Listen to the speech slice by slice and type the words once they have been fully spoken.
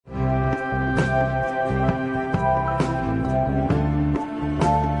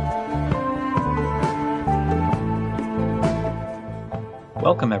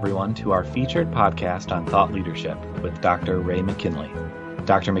Welcome, everyone, to our featured podcast on thought leadership with Dr. Ray McKinley.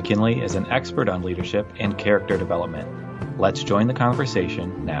 Dr. McKinley is an expert on leadership and character development. Let's join the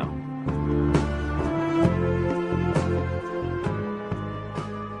conversation now.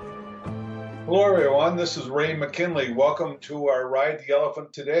 Hello, everyone. This is Ray McKinley. Welcome to our Ride the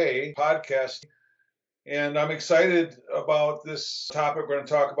Elephant Today podcast. And I'm excited about this topic we're going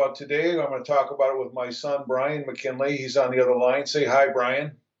to talk about today. I'm going to talk about it with my son, Brian McKinley. He's on the other line. Say hi,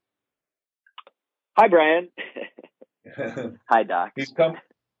 Brian. Hi, Brian. Hi, Doc.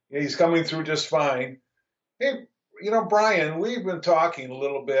 He's coming through just fine. Hey, Brian, we've been talking a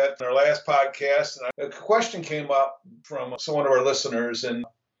little bit in our last podcast, and a question came up from one of our listeners. And,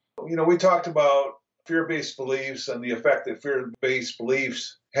 we talked about fear-based beliefs and the effect that fear-based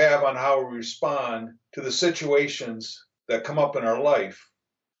beliefs have on how we respond to the situations that come up in our life.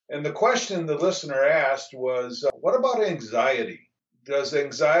 And the question the listener asked was, what about anxiety? Does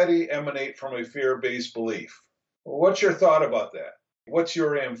anxiety emanate from a fear-based belief? What's your thought about that? What's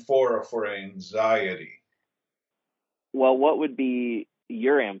your amphora for anxiety? Well, what would be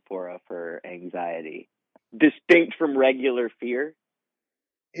your amphora for anxiety? Distinct from regular fear?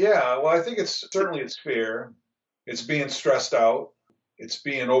 Yeah, well, I think it's fear. It's being stressed out. It's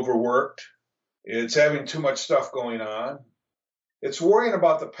being overworked. It's having too much stuff going on. It's worrying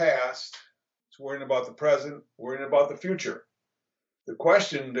about the past. It's worrying about the present, worrying about the future. The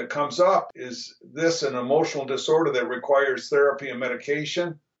question that comes up is this an emotional disorder that requires therapy and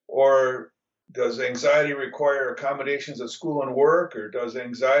medication? Or does anxiety require accommodations at school and work? Or does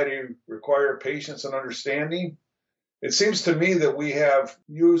anxiety require patience and understanding? It seems to me that we have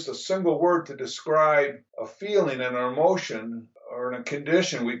used a single word to describe a feeling and an emotion or a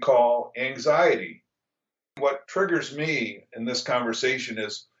condition we call anxiety. What triggers me in this conversation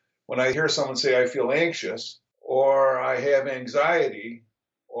is when I hear someone say, I feel anxious, or I have anxiety,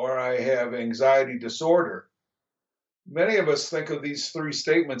 or I have anxiety disorder. Many of us think of these three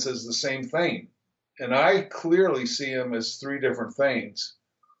statements as the same thing, and I clearly see them as three different things.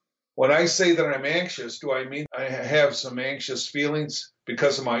 When I say that I'm anxious, do I mean I have some anxious feelings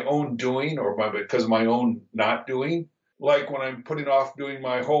because of my own doing or because of my own not doing? Like when I'm putting off doing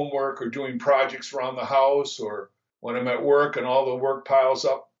my homework or doing projects around the house, or when I'm at work and all the work piles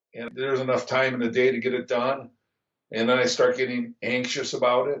up and there's enough time in the day to get it done, and then I start getting anxious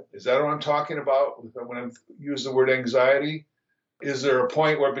about it. Is that what I'm talking about when I use the word anxiety? Is there a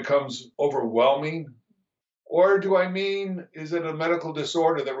point where it becomes overwhelming? Or do I mean, is it a medical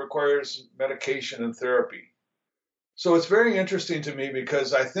disorder that requires medication and therapy? So it's very interesting to me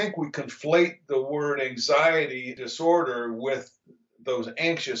because I think we conflate the word anxiety disorder with those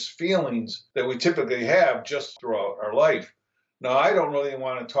anxious feelings that we typically have just throughout our life. Now, I don't really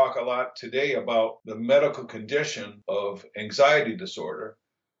want to talk a lot today about the medical condition of anxiety disorder,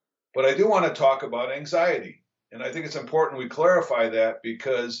 but I do want to talk about anxiety. And I think it's important we clarify that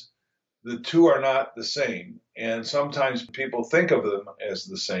because the two are not the same. And sometimes people think of them as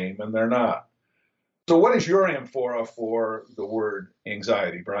the same, and they're not. So what is your amphora for the word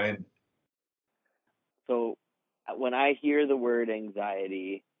anxiety, Brian? So when I hear the word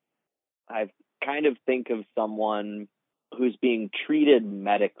anxiety, I kind of think of someone who's being treated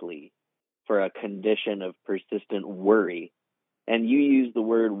medically for a condition of persistent worry. And you use the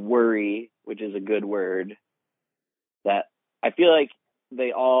word worry, which is a good word, that I feel like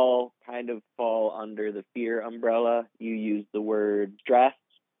they all kind of fall under the fear umbrella. You use the word stress,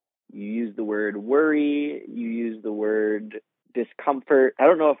 you use the word worry, you use the word discomfort. I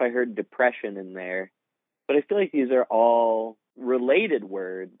don't know if I heard depression in there, but I feel like these are all related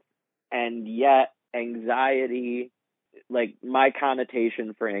words. And yet anxiety, like my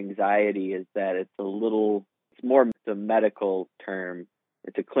connotation for anxiety is that it's more a medical term.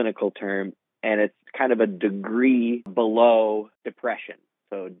 It's a clinical term. And it's kind of a degree below depression.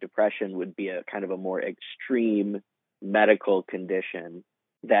 So depression would be a kind of a more extreme medical condition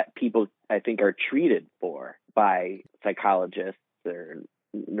that people, I think, are treated for by psychologists or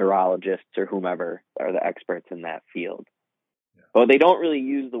neurologists or whomever are the experts in that field. Yeah. But they don't really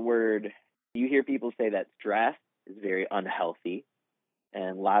use the word. You hear people say that stress is very unhealthy,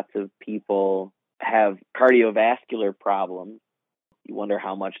 and lots of people have cardiovascular problems. You wonder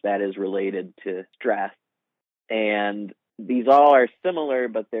how much that is related to stress. And these all are similar,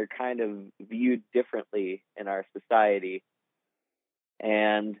 but they're kind of viewed differently in our society.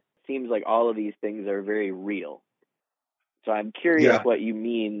 And it seems like all of these things are very real. So I'm curious what you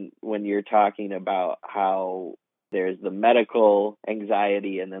mean when you're talking about how there's the medical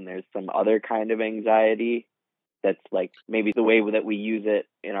anxiety and then there's some other kind of anxiety that's like maybe the way that we use it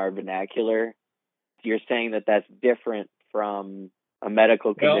in our vernacular. You're saying that that's different from a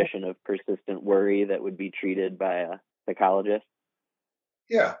medical Well, condition of persistent worry that would be treated by a psychologist?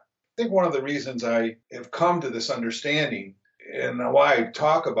 yeah. I think one of the reasons I have come to this understanding and why I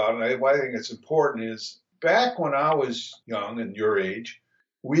talk about it, why I think it's important is back when I was young and your age,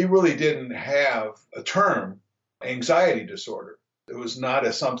 we really didn't have a term, anxiety disorder. It was not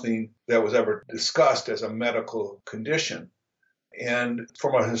as something that was ever discussed as a medical condition. And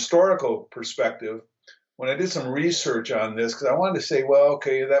from a historical perspective, when I did some research on this, because I wanted to say, well,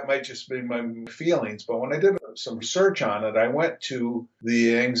 okay, that might just be my feelings. But when I did some research on it, I went to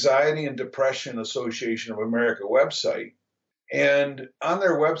the Anxiety and Depression Association of America website. And on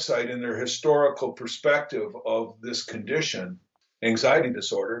their website, in their historical perspective of this condition, anxiety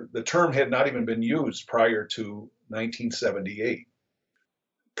disorder, the term had not even been used prior to 1978.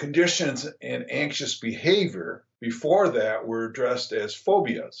 Conditions and anxious behavior before that were addressed as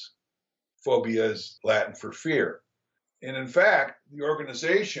phobias. Phobia is Latin for fear. And in fact, the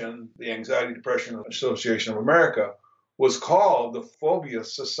organization, the Anxiety Depression Association of America, was called the Phobia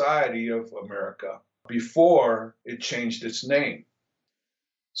Society of America before it changed its name.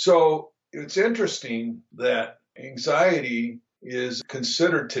 So it's interesting that anxiety is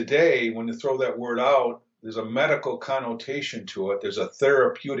considered today, when you throw that word out, there's a medical connotation to it, there's a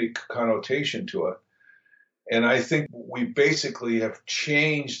therapeutic connotation to it. And I think we basically have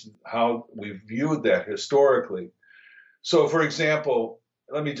changed how we've viewed that historically. So, for example,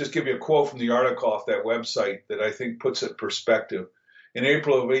 let me just give you a quote from the article off that website that I think puts it in perspective. In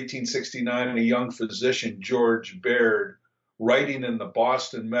April of 1869, a young physician, George Baird, writing in the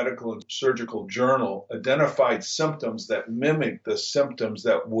Boston Medical and Surgical Journal, identified symptoms that mimic the symptoms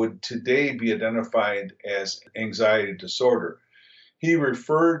that would today be identified as anxiety disorder. He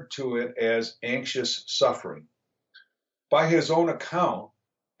referred to it as anxious suffering. By his own account,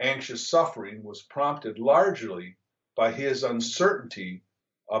 anxious suffering was prompted largely by his uncertainty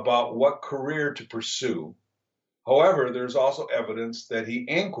about what career to pursue. However, there's also evidence that he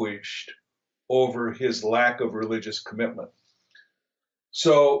anguished over his lack of religious commitment.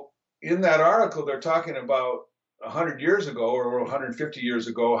 So in that article, they're talking about 100 years ago or 150 years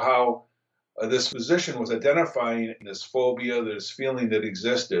ago, how this physician was identifying this phobia, this feeling that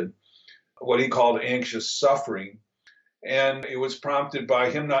existed, what he called anxious suffering. And it was prompted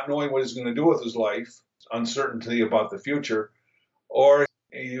by him not knowing what he's going to do with his life, uncertainty about the future, or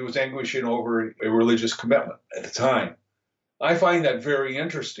he was anguishing over a religious commitment at the time. I find that very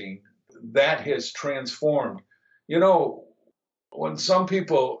interesting. That has transformed. You know, when some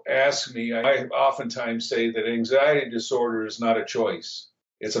people ask me, I oftentimes say that anxiety disorder is not a choice.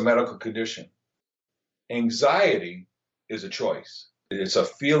 It's a medical condition. Anxiety is a choice. It's a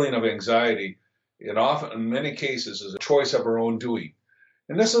feeling of anxiety. It often, in many cases, is a choice of our own doing.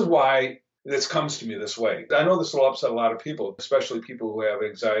 And this is why this comes to me this way. I know this will upset a lot of people, especially people who have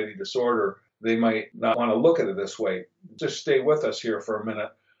anxiety disorder. They might not want to look at it this way. Just stay with us here for a minute.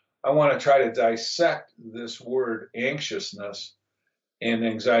 I want to try to dissect this word anxiousness and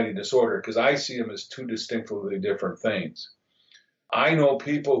anxiety disorder because I see them as two distinctly different things. I know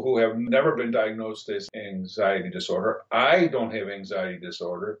people who have never been diagnosed as anxiety disorder. I don't have anxiety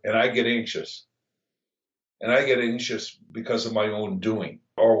disorder, and I get anxious. And I get anxious because of my own doing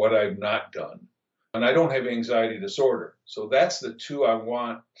or what I've not done. And I don't have anxiety disorder. So that's the two I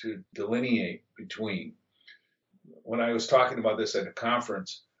want to delineate between. When I was talking about this at a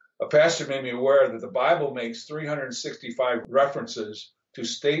conference, a pastor made me aware that the Bible makes 365 references to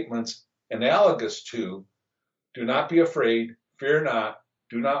statements analogous to do not be afraid, fear not,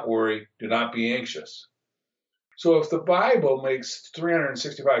 do not worry, do not be anxious. So if the Bible makes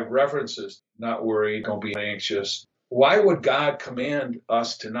 365 references, not worry, don't be anxious, why would God command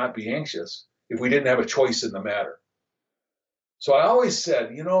us to not be anxious if we didn't have a choice in the matter? So I always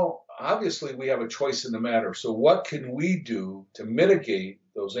said, obviously we have a choice in the matter. So what can we do to mitigate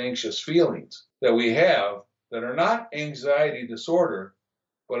those anxious feelings that we have that are not anxiety disorder,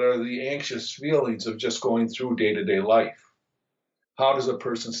 but are the anxious feelings of just going through day-to-day life? How does a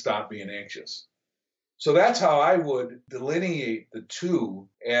person stop being anxious? So that's how I would delineate the two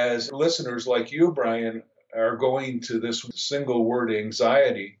as listeners like you, Brian, are going to this single word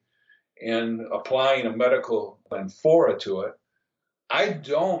anxiety and applying a medical amphora to it. I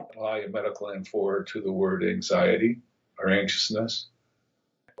don't apply a medical amphora to the word anxiety or anxiousness.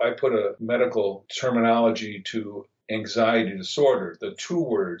 I put a medical terminology to anxiety disorder, the two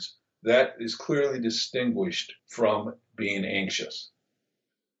words that is clearly distinguished from being anxious.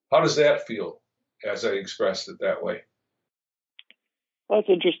 How does that feel as I expressed it that way? That's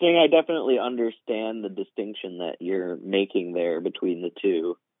interesting. I definitely understand the distinction that you're making there between the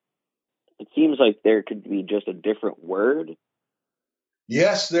two. It seems like there could be just a different word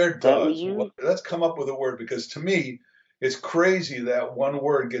Yes, there that we does. use? Let's come up with a word, because to me, it's crazy that one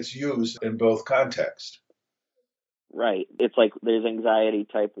word gets used in both contexts. Right. It's like there's anxiety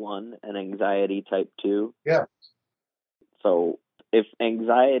type 1 and anxiety type 2. Yeah. So if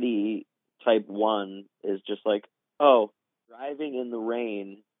anxiety type 1 is just like, oh, driving in the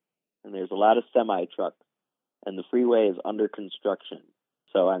rain and there's a lot of semi trucks and the freeway is under construction.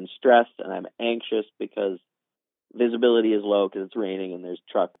 So I'm stressed and I'm anxious because visibility is low because it's raining and there's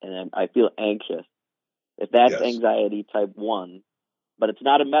trucks and I feel anxious. If that's Yes. anxiety type 1, but it's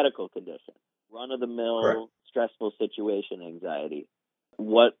not a medical condition, run of the Correct. mill, stressful situation anxiety,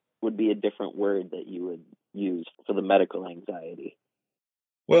 what would be a different word that you would use for the medical anxiety?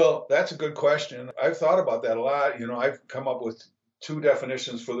 Well, that's a good question. I've thought about that a lot. I've come up with two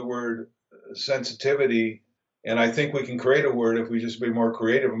definitions for the word sensitivity, and I think we can create a word if we just be more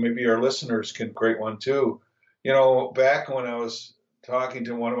creative, and maybe our listeners can create one too. Back when I was talking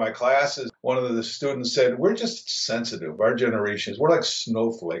to one of my classes, one of the students said, "We're just sensitive. Our generations, we're like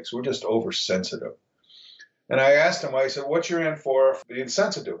snowflakes. We're just oversensitive." And I asked him, I said, "What's your end for being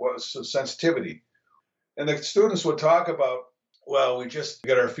sensitive? What's sensitivity?" And the students would talk about, well, we just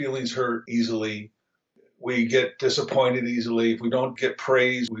get our feelings hurt easily. We get disappointed easily. If we don't get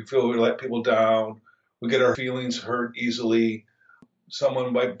praise, we feel we let people down. We get our feelings hurt easily.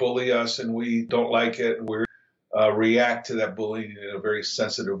 Someone might bully us and we don't like it. And we react to that bullying in a very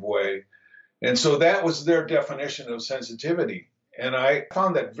sensitive way. And so that was their definition of sensitivity. And I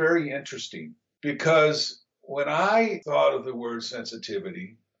found that very interesting, because when I thought of the word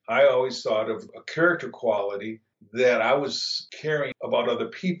sensitivity, I always thought of a character quality that I was caring about other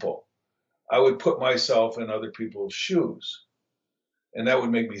people. I would put myself in other people's shoes, and that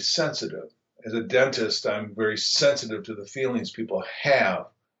would make me sensitive. As a dentist, I'm very sensitive to the feelings people have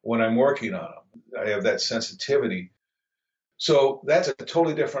when I'm working on them. I have that sensitivity. So that's a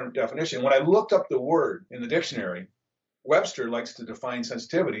totally different definition. When I looked up the word in the dictionary, Webster likes to define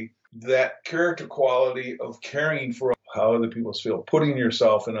sensitivity, that character quality of caring for how other people feel, putting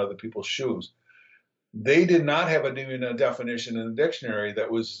yourself in other people's shoes. They did not have even a definition in the dictionary that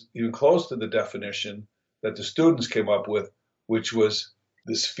was even close to the definition that the students came up with, which was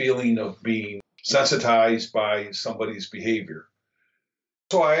this feeling of being sensitized by somebody's behavior.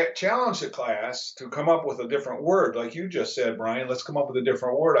 So I challenged the class to come up with a different word. Like you just said, Brian, let's come up with a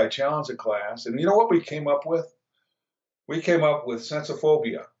different word. I challenged the class. And you know what we came up with? We came up with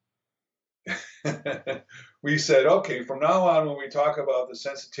sensophobia. We said, okay, from now on, when we talk about the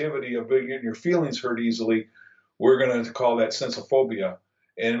sensitivity of getting your feelings hurt easily, we're going to call that sensophobia.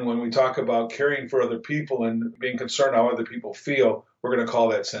 And when we talk about caring for other people and being concerned how other people feel, we're going to call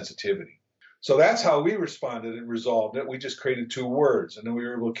that sensitivity. So that's how we responded and resolved it. We just created two words, and then we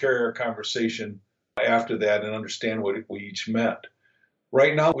were able to carry our conversation after that and understand what we each meant.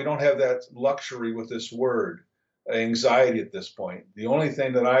 Right now, we don't have that luxury with this word, anxiety, at this point. The only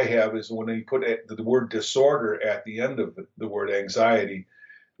thing that I have is when you put the word disorder at the end of the word anxiety,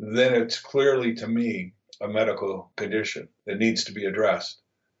 then it's clearly, to me, a medical condition that needs to be addressed.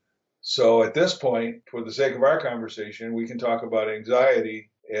 So at this point, for the sake of our conversation, we can talk about anxiety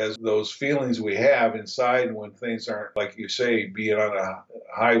as those feelings we have inside when things aren't, like you say, being on a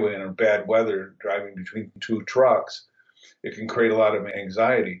highway in bad weather, driving between two trucks. It can create a lot of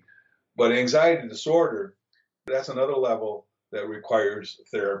anxiety. But anxiety disorder, that's another level that requires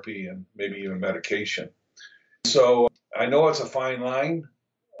therapy and maybe even medication. So I know it's a fine line.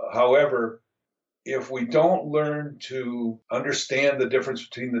 However, if we don't learn to understand the difference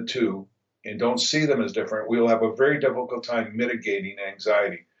between the two and don't see them as different, we'll have a very difficult time mitigating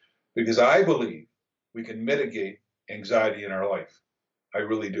anxiety, because I believe we can mitigate anxiety in our life. I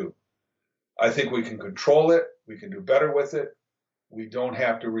really do. I think we can control it. We can do better with it. We don't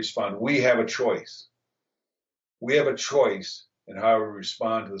have to respond. We have a choice. We have a choice in how we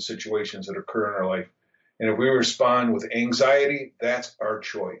respond to the situations that occur in our life. And if we respond with anxiety, that's our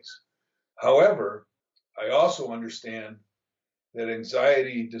choice. However, I also understand that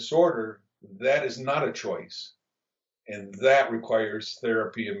anxiety disorder, that is not a choice. And that requires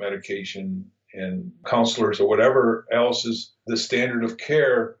therapy and medication and counselors or whatever else is the standard of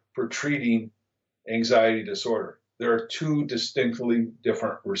care for treating anxiety disorder. There are two distinctly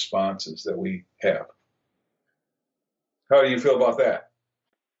different responses that we have. How do you feel about that?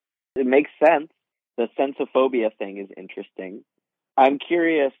 It makes sense. The sensophobia thing is interesting. I'm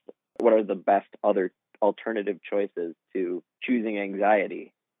curious, what are the best other alternative choices to choosing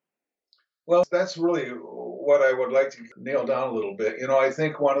anxiety? Well, that's really what I would like to nail down a little bit. I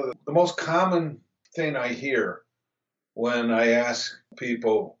think one of the most common thing I hear when I ask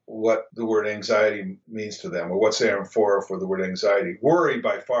people what the word anxiety means to them or what's there for the word anxiety. Worry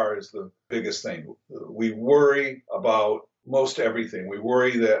by far is the biggest thing. We worry about most everything. We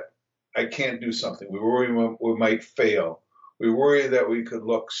worry that I can't do something. We worry we might fail. We worry that we could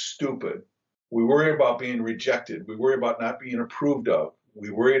look stupid. We worry about being rejected. We worry about not being approved of. We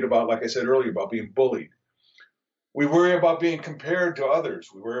worried about, like I said earlier, about being bullied. We worry about being compared to others.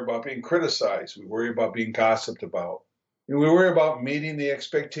 We worry about being criticized. We worry about being gossiped about. And we worry about meeting the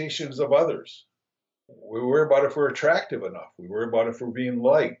expectations of others. We worry about if we're attractive enough. We worry about if we're being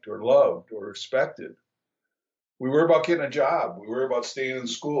liked or loved or respected. We worry about getting a job. We worry about staying in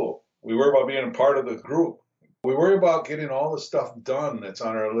school. We worry about being a part of the group. We worry about getting all the stuff done that's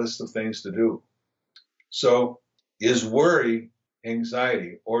on our list of things to do. So is worry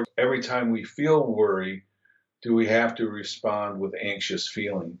anxiety? Or every time we feel worry, do we have to respond with anxious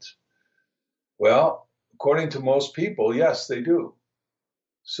feelings? Well, according to most people, yes, they do.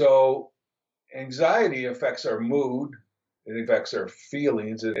 So anxiety affects our mood, it affects our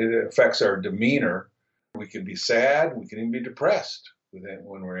feelings, it affects our demeanor. We can be sad, we can even be depressed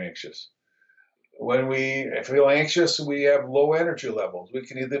when we're anxious. When we feel anxious, we have low energy levels. We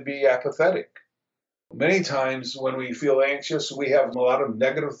can either be apathetic. Many times when we feel anxious, we have a lot of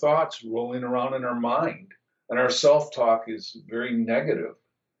negative thoughts rolling around in our mind, and our self-talk is very negative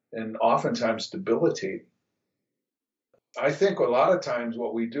and oftentimes debilitating. I think a lot of times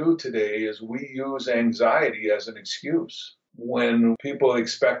what we do today is we use anxiety as an excuse. When people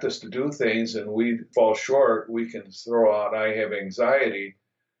expect us to do things and we fall short, we can throw out, I have anxiety,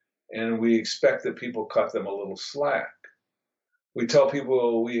 and we expect that people cut them a little slack. We tell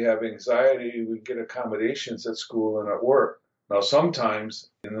people we have anxiety, we get accommodations at school and at work. Now, sometimes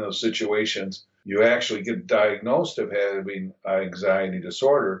in those situations, you actually get diagnosed of having anxiety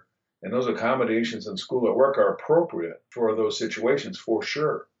disorder, and those accommodations in school at work are appropriate for those situations for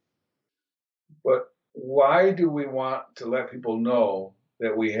sure. But why do we want to let people know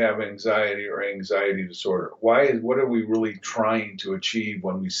that we have anxiety or anxiety disorder? What are we really trying to achieve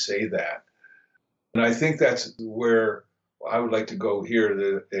when we say that? And I think that's where I would like to go here.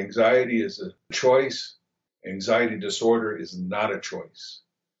 That anxiety is a choice. Anxiety disorder is not a choice.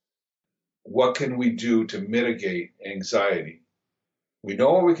 What can we do to mitigate anxiety? We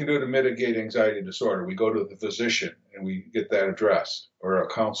know what we can do to mitigate anxiety disorder. We go to the physician and we get that addressed, or a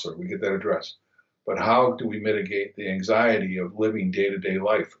counselor, we get that addressed. But how do we mitigate the anxiety of living day-to-day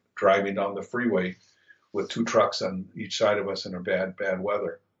life, driving down the freeway with two trucks on each side of us in a bad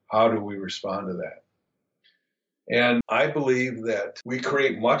weather? How do we respond to that? And I believe that we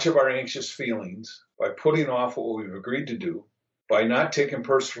create much of our anxious feelings by putting off what we've agreed to do, by not taking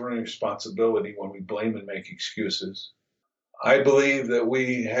personal responsibility when we blame and make excuses. I believe that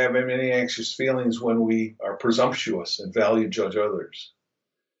we have many anxious feelings when we are presumptuous and value judge others.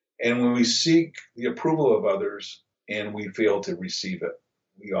 And when we seek the approval of others and we fail to receive it,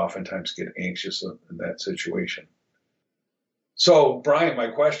 we oftentimes get anxious in that situation. So, Brian, my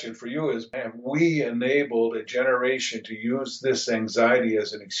question for you is, have we enabled a generation to use this anxiety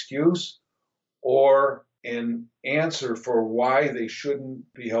as an excuse or an answer for why they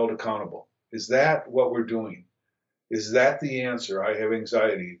shouldn't be held accountable? Is that what we're doing? Is that the answer? I have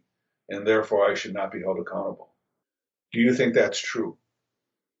anxiety, and therefore I should not be held accountable. Do you think that's true?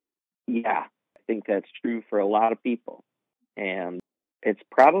 Yeah, I think that's true for a lot of people. And it's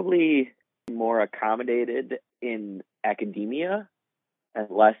probably more accommodated in academia and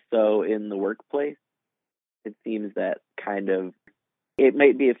less so in the workplace. It seems that it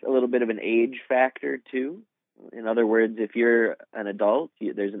might be a little bit of an age factor too. In other words, if you're an adult,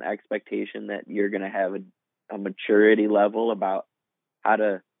 there's an expectation that you're going to have a maturity level about how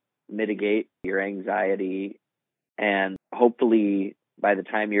to mitigate your anxiety. And hopefully by the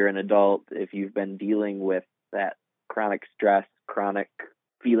time you're an adult, if you've been dealing with that chronic stress, chronic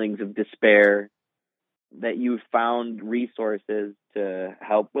feelings of despair, that you've found resources to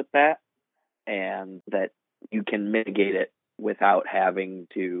help with that and that you can mitigate it without having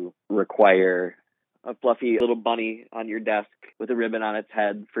to require a fluffy little bunny on your desk with a ribbon on its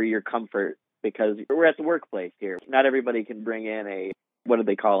head for your comfort, because we're at the workplace here. Not everybody can bring in what do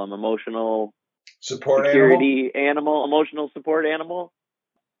they call them? Emotional support security animal, emotional support animal.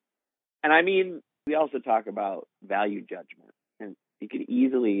 And I mean, we also talk about value judgment, and you could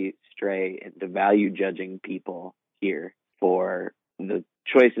easily stray into value judging people here for the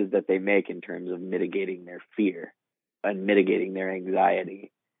choices that they make in terms of mitigating their fear and mitigating their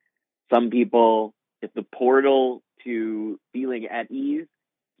anxiety. Some people, if the portal to feeling at ease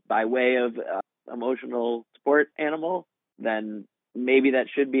by way of emotional support animal, then maybe that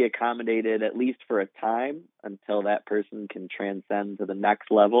should be accommodated at least for a time until that person can transcend to the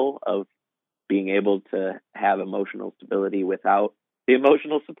next level of being able to have emotional stability without the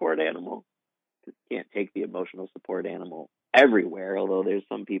emotional support animal. You can't take the emotional support animal everywhere, although there's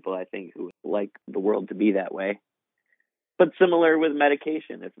some people I think who like the world to be that way. But similar with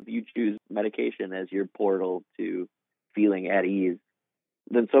medication, if you choose medication as your portal to feeling at ease,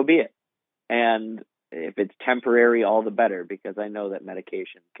 then so be it. And if it's temporary, all the better, because I know that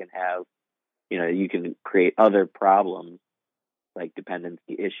medication can have, you can create other problems like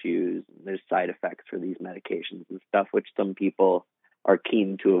dependency issues. There's side effects for these medications and stuff, which some people are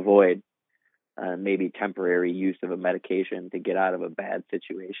keen to avoid. Maybe temporary use of a medication to get out of a bad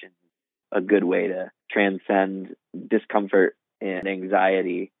situation, a good way to transcend discomfort and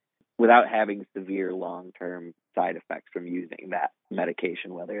anxiety without having severe long-term side effects from using that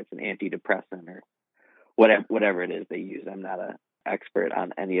medication, whether it's an antidepressant or whatever it is they use. I'm not an expert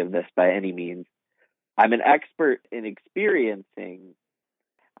on any of this by any means. I'm an expert in experiencing.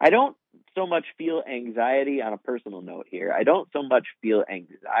 I don't so much feel anxiety on a personal note here. I don't so much feel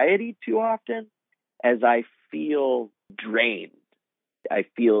anxiety too often as I feel drained. I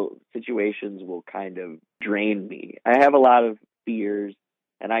feel situations will kind of drain me. I have a lot of fears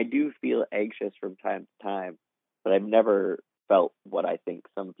and I do feel anxious from time to time, but I've never felt what I think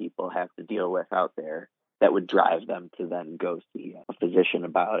some people have to deal with out there that would drive them to then go see a physician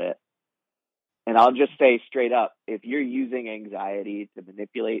about it. And I'll just say straight up, if you're using anxiety to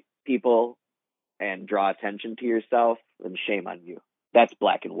manipulate people and draw attention to yourself, then shame on you. That's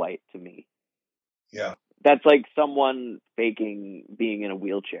black and white to me. Yeah. That's like someone faking being in a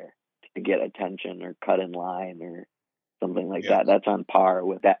wheelchair to get attention or cut in line or something like that. That's on par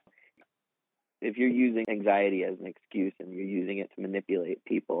with that. If you're using anxiety as an excuse and you're using it to manipulate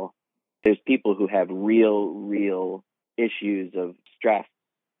people, there's people who have real issues of stress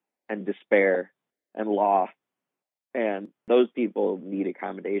and despair and loss, and those people need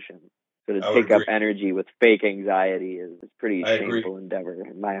accommodation. So to take up energy with fake anxiety is a pretty shameful endeavor,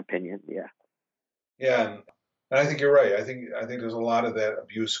 in my opinion. Yeah. Yeah, and I think you're right. I think there's a lot of that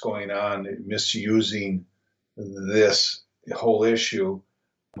abuse going on, misusing this whole issue.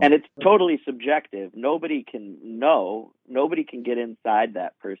 And it's totally subjective. Nobody can know. Nobody can get inside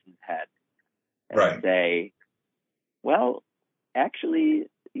that person's head and say, well, actually,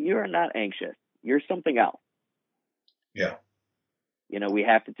 you're not anxious. You're something else. Yeah. We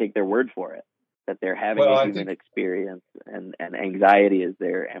have to take their word for it, that they're having a human experience, and anxiety is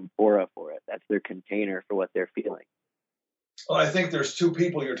their amphora for it. That's their container for what they're feeling. Well, I think there's two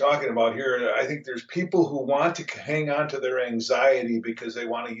people you're talking about here. I think there's people who want to hang on to their anxiety because they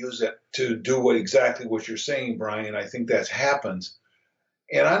want to use it to do exactly what you're saying, Brian. I think that happens.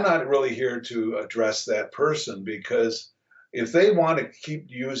 And I'm not really here to address that person, because if they want to keep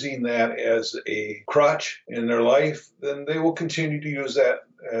using that as a crutch in their life, then they will continue to use that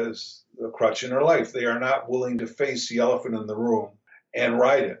as a crutch in their life. They are not willing to face the elephant in the room and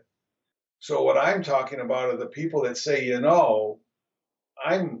ride it. So what I'm talking about are the people that say,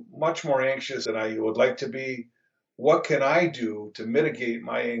 I'm much more anxious than I would like to be. What can I do to mitigate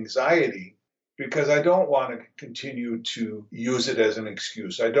my anxiety? Because I don't want to continue to use it as an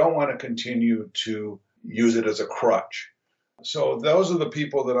excuse. I don't want to continue to use it as a crutch. So those are the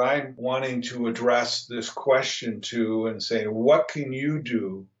people that I'm wanting to address this question to and saying, what can you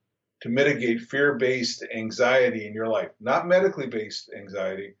do to mitigate fear-based anxiety in your life? Not medically based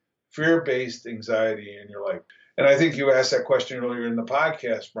anxiety, fear-based anxiety in your life. And I think you asked that question earlier in the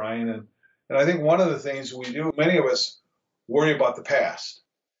podcast, Brian. And I think one of the things we do, many of us worry about the past.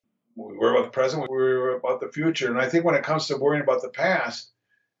 We worry about the present, we worry about the future. And I think when it comes to worrying about the past,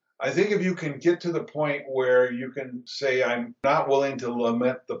 I think if you can get to the point where you can say, I'm not willing to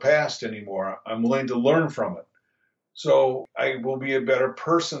lament the past anymore, I'm willing to learn from it. So I will be a better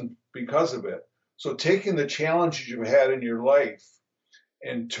person because of it. So taking the challenges you've had in your life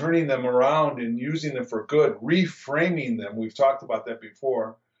and turning them around and using them for good, reframing them, we've talked about that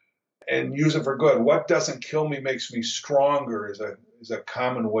before, and use it for good. What doesn't kill me makes me stronger is a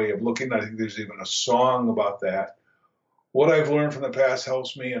common way of looking. I think there's even a song about that. What I've learned from the past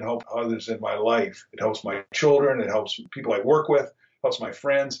helps me and helps others in my life. It helps my children. It helps people I work with. It helps my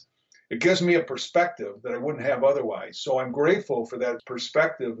friends. It gives me a perspective that I wouldn't have otherwise. So I'm grateful for that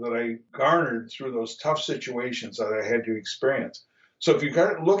perspective that I garnered through those tough situations that I had to experience. So if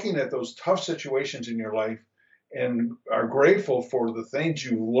you're looking at those tough situations in your life and are grateful for the things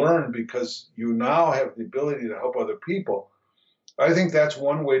you learned because you now have the ability to help other people, I think that's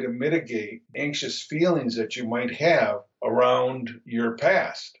one way to mitigate anxious feelings that you might have around your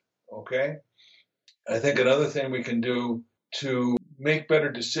past, okay? I think another thing we can do to make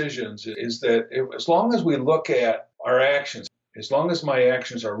better decisions is that as long as we look at our actions, as long as my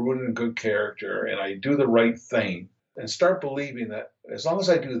actions are rooted in good character and I do the right thing and start believing that as long as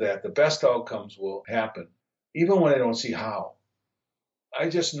I do that, the best outcomes will happen, even when I don't see how. I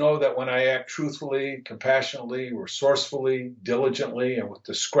just know that when I act truthfully, compassionately, resourcefully, diligently, and with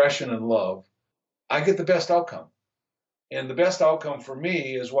discretion and love, I get the best outcome. And the best outcome for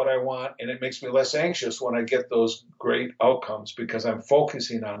me is what I want, and it makes me less anxious when I get those great outcomes because I'm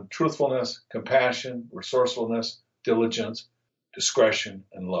focusing on truthfulness, compassion, resourcefulness, diligence, discretion,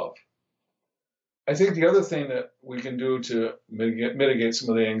 and love. I think the other thing that we can do to mitigate some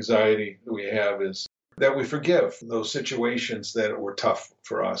of the anxiety that we have is that we forgive those situations that were tough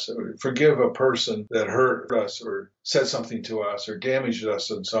for us. Forgive a person that hurt us or said something to us or damaged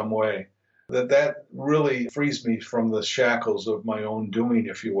us in some way. That really frees me from the shackles of my own doing,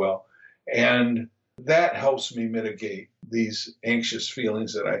 if you will. And that helps me mitigate these anxious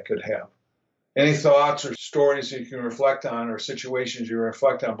feelings that I could have. Any thoughts or stories you can reflect on or situations you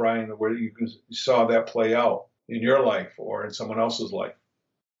reflect on, Brian, where you saw that play out in your life or in someone else's life?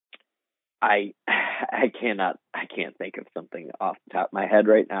 I can't think of something off the top of my head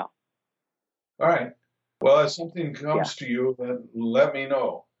right now. All right. Well, if something comes to you, then let me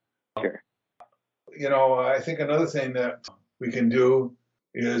know. Sure. I think another thing that we can do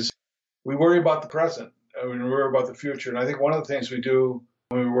is we worry about the present and we worry about the future. And I think one of the things we do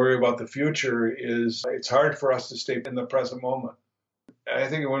when we worry about the future is it's hard for us to stay in the present moment. And I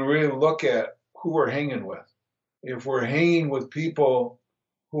think when we really look at who we're hanging with, if we're hanging with people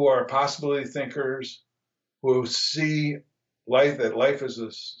who are possibility thinkers, who see that life is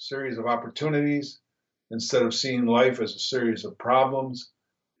a series of opportunities instead of seeing life as a series of problems,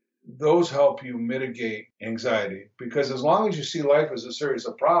 those help you mitigate anxiety. Because as long as you see life as a series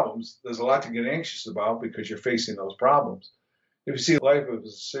of problems, there's a lot to get anxious about because you're facing those problems. If you see life as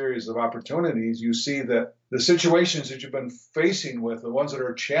a series of opportunities, you see that the situations that you've been facing with, the ones that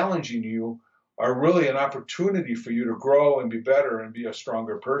are challenging you, are really an opportunity for you to grow and be better and be a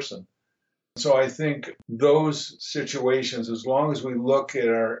stronger person. So I think those situations, as long as we look at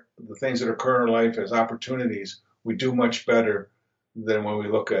the things that occur in our life as opportunities, we do much better than when we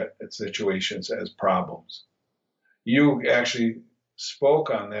look at situations as problems. You actually spoke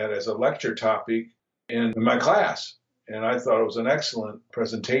on that as a lecture topic in my class, and I thought it was an excellent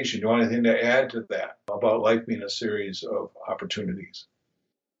presentation. Do you want anything to add to that about life being a series of opportunities?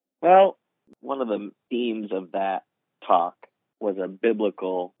 Well, one of the themes of that talk was a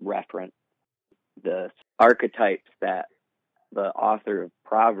biblical reference, the archetypes that the author of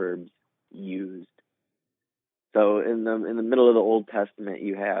Proverbs used. So in the middle of the Old Testament,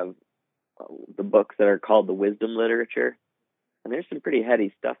 you have the books that are called the wisdom literature, and there's some pretty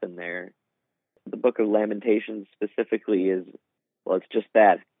heady stuff in there. The book of Lamentations specifically is, well, it's just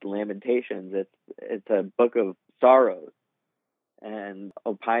that, Lamentations. It's a book of sorrows and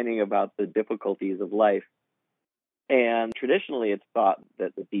opining about the difficulties of life. And traditionally, it's thought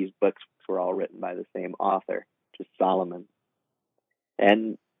that these books were all written by the same author, just Solomon.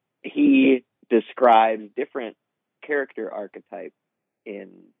 And he describes different character archetypes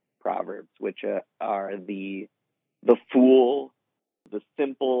in Proverbs, which are the fool, the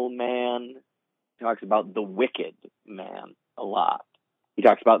simple man. He talks about the wicked man a lot. He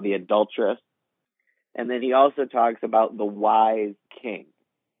talks about the adulteress. And then he also talks about the wise king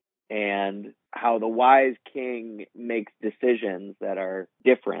and how the wise king makes decisions that are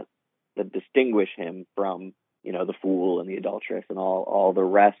different, that distinguish him from, the fool and the adulteress and all the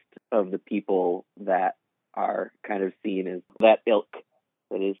rest of the people that are kind of seen as that ilk,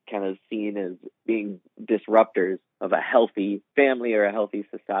 that is kind of seen as being disruptors of a healthy family or a healthy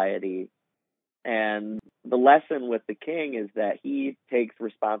society. And the lesson with the king is that he takes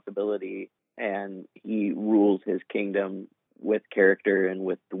responsibility and he rules his kingdom with character and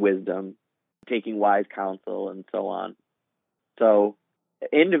with wisdom, taking wise counsel and so on. So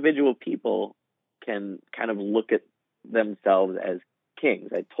individual people can kind of look at themselves as kings.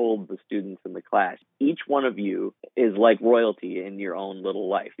 I told the students in the class, each one of you is like royalty in your own little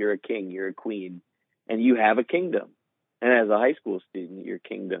life. You're a king, you're a queen, and you have a kingdom. And as a high school student, your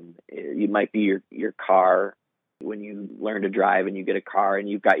kingdom, you might be your car when you learn to drive and you get a car, and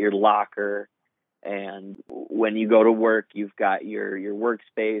you've got your locker. And when you go to work, you've got your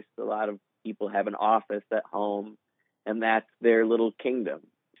workspace. A lot of people have an office at home, and that's their little kingdom.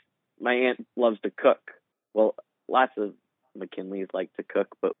 My aunt loves to cook. Well, lots of McKinleys like to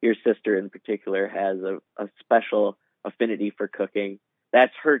cook, but your sister in particular has a special affinity for cooking.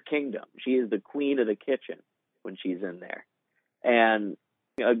 That's her kingdom. She is the queen of the kitchen when she's in there. And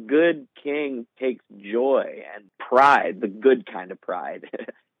A good king takes joy and pride, the good kind of pride,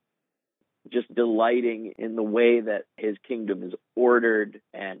 just delighting in the way that his kingdom is ordered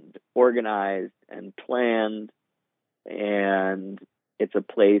and organized and planned. And it's a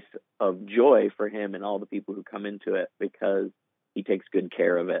place of joy for him and all the people who come into it because he takes good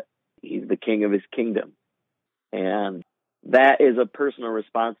care of it. He's the king of his kingdom. And that is a personal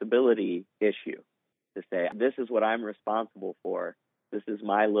responsibility issue to say, this is what I'm responsible for. This is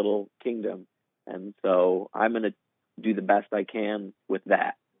my little kingdom. And so I'm going to do the best I can with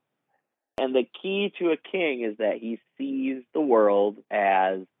that. And the key to a king is that he sees the world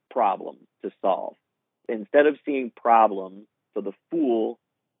as problems to solve. Instead of seeing problems, so the fool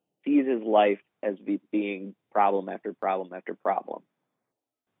sees his life as being problem after problem after problem.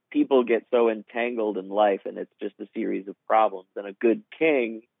 People get so entangled in life and it's just a series of problems. And a good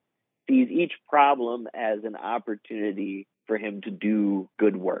king sees each problem as an opportunity for him to do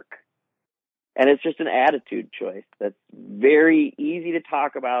good work. And it's just an attitude choice that's very easy to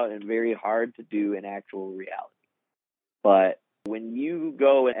talk about and very hard to do in actual reality. But when you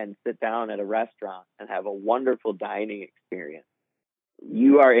go and sit down at a restaurant and have a wonderful dining experience,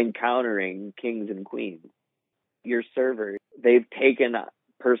 you are encountering kings and queens. Your server, they've taken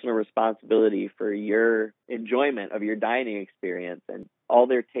personal responsibility for your enjoyment of your dining experience, and all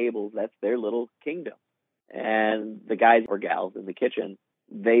their tables, that's their little kingdom. And the guys or gals in the kitchen,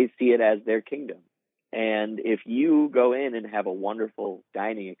 they see it as their kingdom. And if you go in and have a wonderful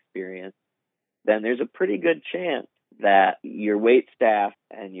dining experience, then there's a pretty good chance that your wait staff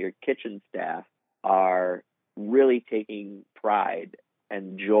and your kitchen staff are really taking pride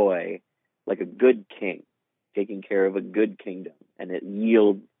and joy like a good king, taking care of a good kingdom, and it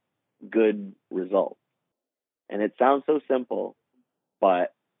yields good results. And it sounds so simple,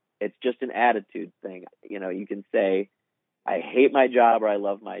 but it's just an attitude thing. You know, you can say, I hate my job or I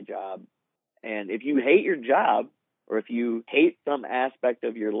love my job. And if you hate your job or if you hate some aspect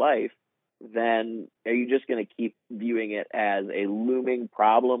of your life, then are you just going to keep viewing it as a looming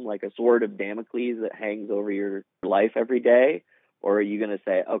problem, like a sword of Damocles that hangs over your life every day? Or are you going to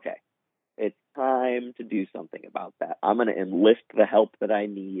say, okay, it's time to do something about that. I'm going to enlist the help that I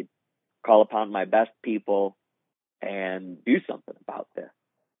need, call upon my best people, and do something about this.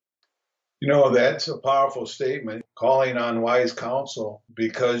 You know, that's a powerful statement, calling on wise counsel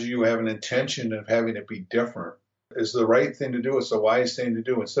because you have an intention of having it be different is the right thing to do. It's the wise thing to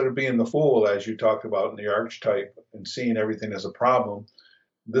do. Instead of being the fool, as you talked about in the archetype, and seeing everything as a problem,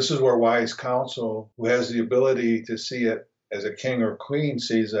 this is where wise counsel, who has the ability to see it as a king or queen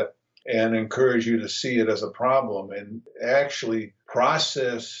sees it, and encourage you to see it as a problem and actually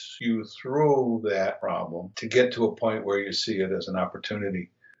process you through that problem to get to a point where you see it as an opportunity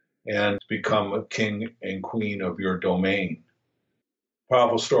and become a king and queen of your domain.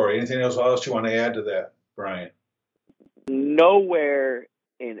 Powerful story. Anything else you want to add to that, Brian? Nowhere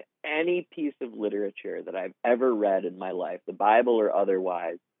in any piece of literature that I've ever read in my life, the Bible or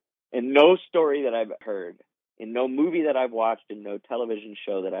otherwise, in no story that I've heard, in no movie that I've watched, in no television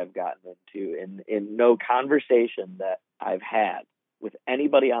show that I've gotten into, in no conversation that I've had with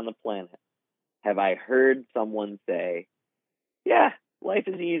anybody on the planet, have I heard someone say, yeah, life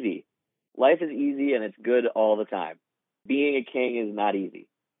is easy. Life is easy and it's good all the time. Being a king is not easy.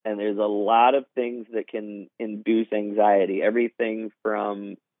 And there's a lot of things that can induce anxiety. Everything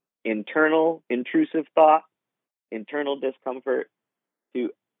from internal intrusive thought, internal discomfort, to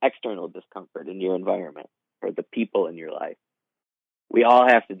external discomfort in your environment or the people in your life. We all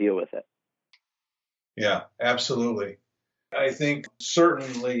have to deal with it. Yeah, absolutely. I think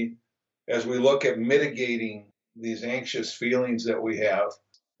certainly as we look at mitigating these anxious feelings that we have,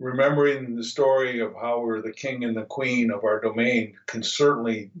 remembering the story of how we're the king and the queen of our domain can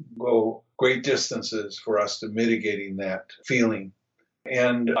certainly go great distances for us to mitigating that feeling.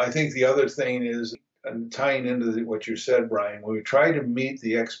 And I think the other thing is, and tying into what you said, Brian, when we try to meet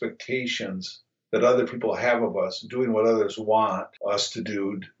the expectations that other people have of us, doing what others want us to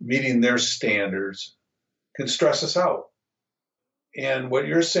do, meeting their standards, can stress us out. And what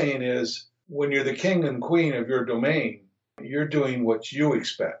you're saying is, when you're the king and queen of your domain, you're doing what you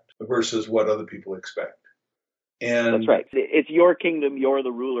expect versus what other people expect. And that's right. It's your kingdom. You're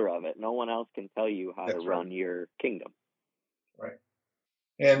the ruler of it. No one else can tell you how to run your kingdom. Right.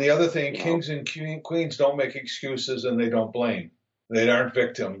 And the other thing, kings and queens don't make excuses and they don't blame. They aren't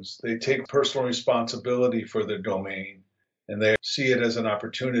victims. They take personal responsibility for their domain and they see it as an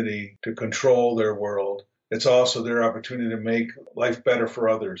opportunity to control their world. It's also their opportunity to make life better for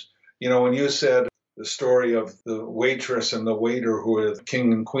others. You know, when you said the story of the waitress and the waiter who are the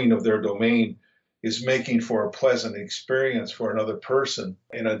king and queen of their domain, is making for a pleasant experience for another person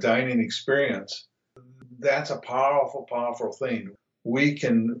in a dining experience, that's a powerful, powerful thing. We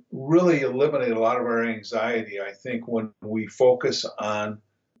can really eliminate a lot of our anxiety, I think, when we focus on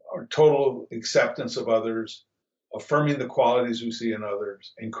our total acceptance of others, affirming the qualities we see in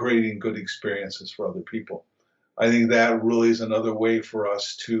others, and creating good experiences for other people. I think that really is another way for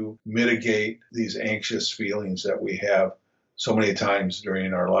us to mitigate these anxious feelings that we have so many times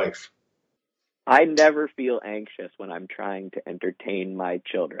during our life. I never feel anxious when I'm trying to entertain my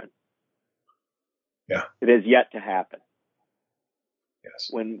children. Yeah. It has yet to happen. Yes.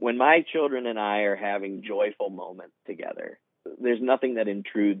 When my children and I are having joyful moments together, there's nothing that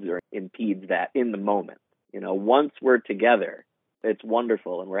intrudes or impedes that in the moment. Once we're together, it's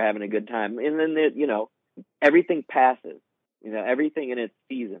wonderful and we're having a good time. And then, everything passes, everything in its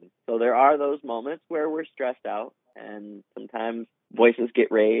season. So there are those moments where we're stressed out and sometimes voices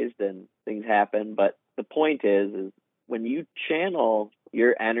get raised and things happen. But the point is when you channel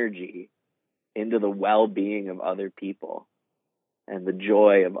your energy into the well-being of other people and the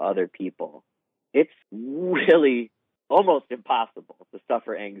joy of other people, it's really almost impossible to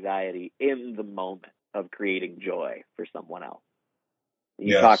suffer anxiety in the moment of creating joy for someone else.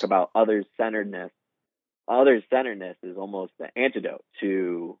 You talk about others-centeredness. Others-centeredness is almost the antidote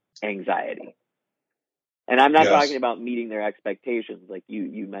to anxiety. And I'm not talking about meeting their expectations like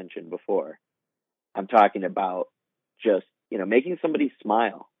you mentioned before. I'm talking about just, making somebody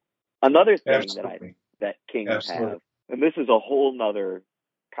smile. Another thing that kings have, and this is a whole nother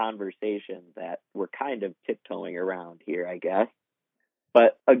conversation that we're kind of tiptoeing around here, I guess.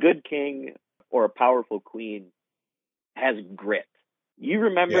 But a good king or a powerful queen has grit. You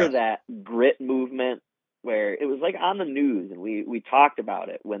remember that grit movement where it was like on the news, and we talked about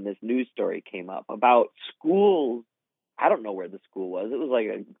it when this news story came up about schools. I don't know where the school was. It was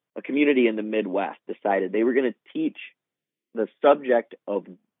like a community in the Midwest decided they were going to teach the subject of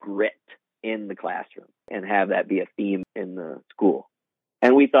grit in the classroom and have that be a theme in the school.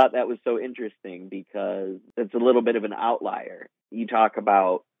 And we thought that was so interesting because it's a little bit of an outlier. You talk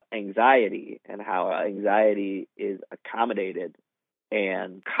about anxiety and how anxiety is accommodated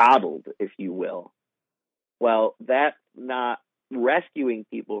and coddled, if you will. Well, that's not rescuing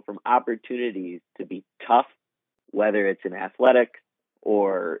people from opportunities to be tough, whether it's in athletics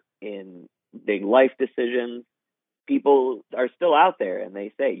or in big life decisions. People are still out there and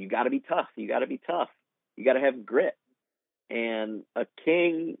they say, you got to be tough. You got to be tough. You got to have grit. And a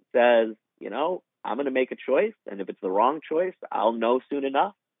king says, I'm going to make a choice. And if it's the wrong choice, I'll know soon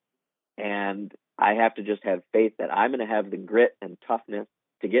enough. And I have to just have faith that I'm going to have the grit and toughness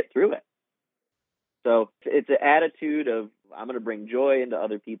to get through it. So it's an attitude of I'm going to bring joy into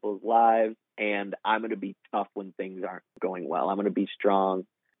other people's lives, and I'm going to be tough when things aren't going well. I'm going to be strong.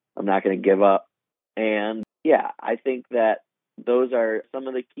 I'm not going to give up. And I think that those are some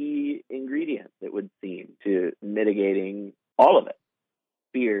of the key ingredients, it would seem, to mitigating all of it: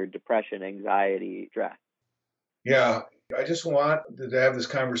 fear, depression, anxiety, stress. Yeah, I just want to have this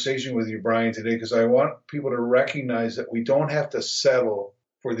conversation with you, Brian, today, because I want people to recognize that we don't have to settle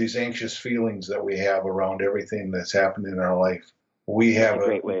for these anxious feelings that we have around everything that's happened in our life. We have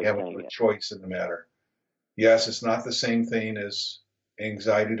a choice in the matter. Yes, it's not the same thing as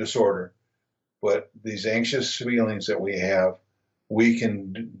anxiety disorder, but these anxious feelings that we have, we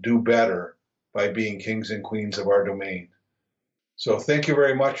can do better by being kings and queens of our domain. So thank you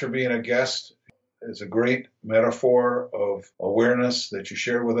very much for being a guest. It's a great metaphor of awareness that you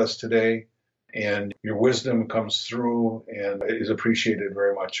shared with us today, and your wisdom comes through and is appreciated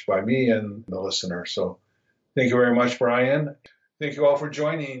very much by me and the listener. So thank you very much, Brian. Thank you all for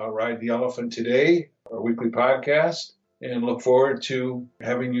joining Ride the Elephant today, our weekly podcast, and look forward to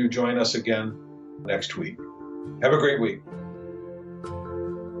having you join us again next week. Have a great week.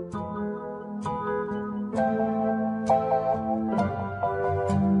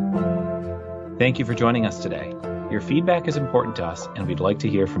 Thank you for joining us today. Your feedback is important to us, and we'd like to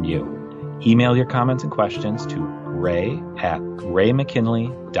hear from you. Email your comments and questions to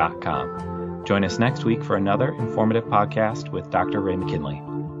ray@raymckinley.com. Join us next week for another informative podcast with Dr. Ray McKinley.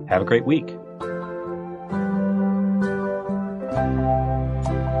 Have a great week.